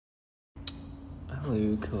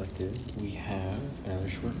Hello, collective. We have another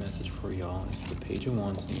short message for y'all. It's the Page of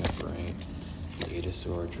Wands in the upright, the Eight of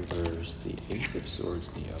Swords reverse, the Ace of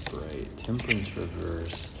Swords in the upright, Temperance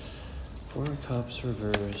reverse, Four of Cups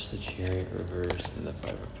reverse, the Chariot reverse, and the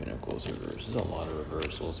Five of Pentacles reverse. There's a lot of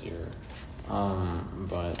reversals here.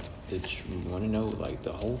 But you want to know, like,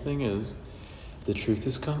 the whole thing is, the truth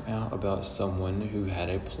has come out about someone who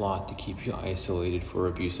had a plot to keep you isolated for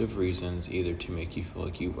abusive reasons, either to make you feel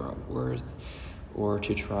like you weren't worth or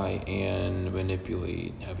to try and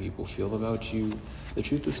manipulate how people feel about you. The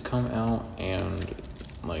truth has come out, and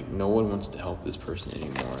like, no one wants to help this person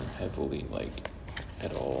anymore, heavily, like,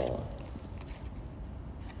 at all.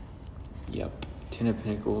 Yep. Ten of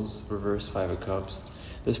Pentacles, reverse, Five of Cups.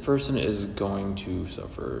 This person is going to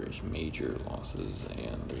suffer major losses,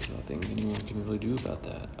 and there's nothing anyone can really do about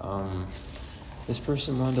that. This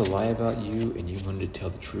person wanted to lie about you, and you wanted to tell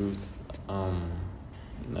the truth.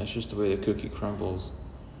 And that's just the way the cookie crumbles.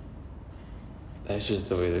 That's just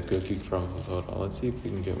the way the cookie crumbles. Hold on, let's see if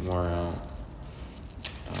we can get more out.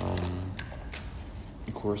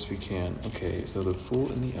 Of course we can. Okay, so the Fool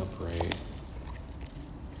in the upright,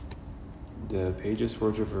 the Page of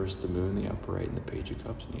Swords reversed, the Moon in the upright, and the Page of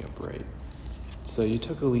Cups in the upright. So you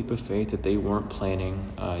took a leap of faith that they weren't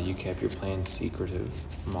planning. You kept your plans secretive,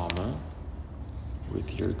 mama,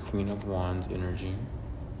 with your Queen of Wands energy.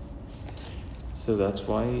 So that's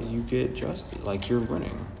why you get justice, like you're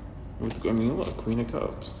winning. Look, Queen of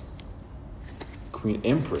Cups. Queen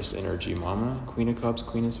Empress energy, mama. Queen of Cups,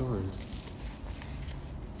 Queen of Swords.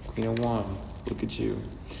 Queen of Wands, look at you.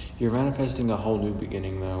 You're manifesting a whole new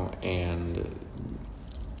beginning, though, and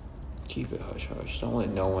keep it hush-hush. Don't let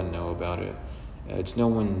no one know about it. It's no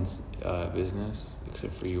one's business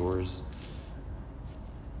except for yours.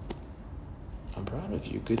 I'm proud of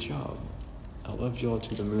you. Good job. I love y'all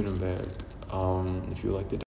to the moon and back. If you like the